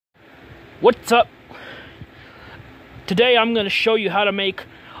What's up? Today I'm going to show you how to make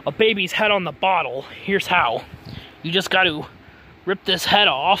a baby's head on the bottle. Here's how. You just got to rip this head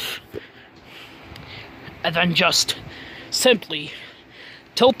off and then just simply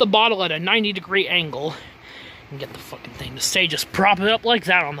tilt the bottle at a 90-degree angle and get the fucking thing to stay. Just prop it up like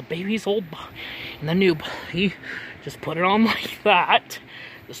that on the baby's old body. And the new body, just put it on like that.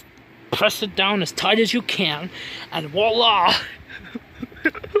 Just press it down as tight as you can, and voila!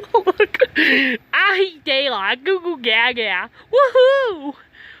 Look, ay, daylight, goo goo gaga, woohoo!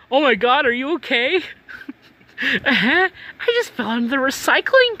 Oh my god, are you okay? I just fell into the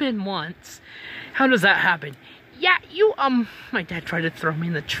recycling bin once. How does that happen? Yeah, my dad tried to throw me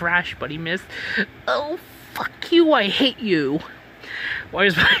in the trash, but he missed. Oh, fuck you, I hate you. Why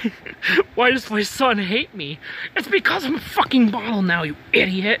does my son hate me? It's because I'm a fucking bottle now, you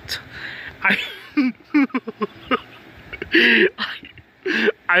idiot.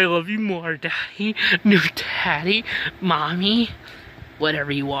 I love you more, Daddy, new Daddy, Mommy,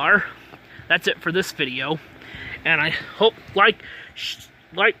 whatever you are. That's it for this video. And I hope, like,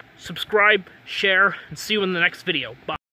 subscribe, share, and see you in the next video. Bye.